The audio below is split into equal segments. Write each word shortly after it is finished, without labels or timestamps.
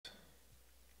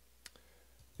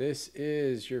This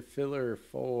is your filler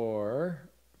for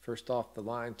first off the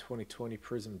line 2020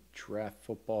 Prizm Draft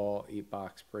Football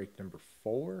 8-box break number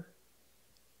 4.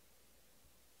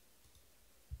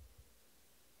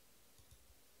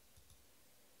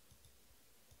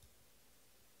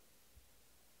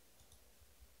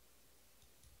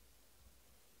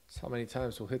 That's how many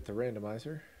times we'll hit the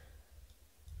randomizer.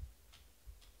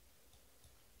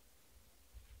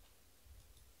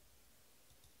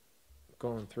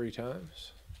 Going 3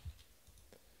 times.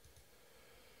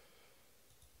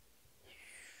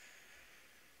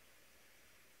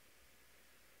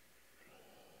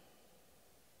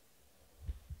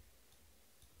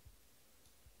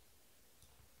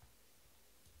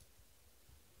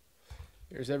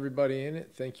 Here's everybody in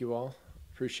it. Thank you all.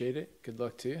 Appreciate it. Good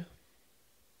luck to you.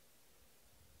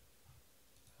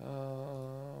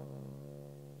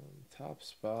 Top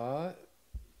spot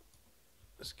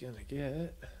is going to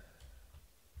get,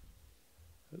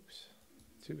 oops,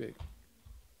 too big.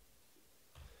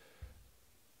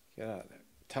 Get out of there.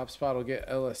 Top spot will get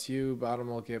LSU. Bottom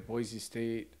will get Boise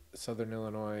State, Southern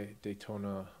Illinois,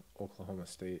 Daytona, Oklahoma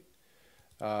State.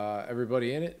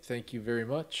 Everybody in it, thank you very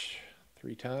much.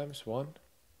 3 times. 1,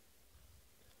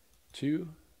 2,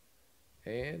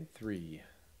 and 3.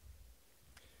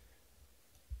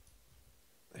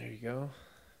 There you go.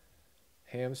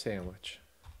 Ham sandwich.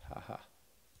 Haha.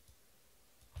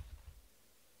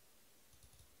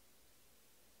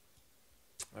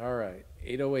 All right.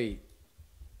 808.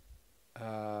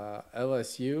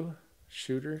 LSU,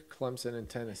 Shooter, Clemson and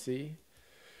Tennessee.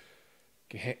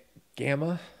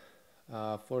 Gamma,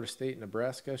 Florida State,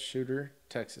 Nebraska, Shooter,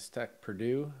 Texas Tech,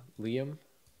 Purdue, Liam,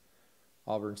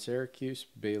 Auburn, Syracuse,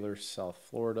 Baylor, South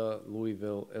Florida,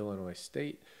 Louisville, Illinois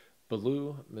State,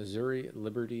 Blue, Missouri,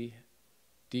 Liberty,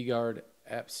 D-Guard,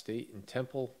 App State, and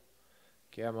Temple,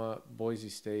 Gamma, Boise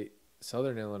State,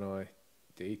 Southern Illinois,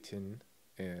 Dayton,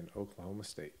 and Oklahoma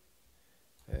State.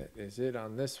 That is it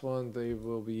on this one. They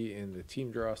will be in the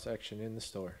team draw section in the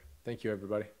store. Thank you,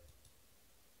 everybody.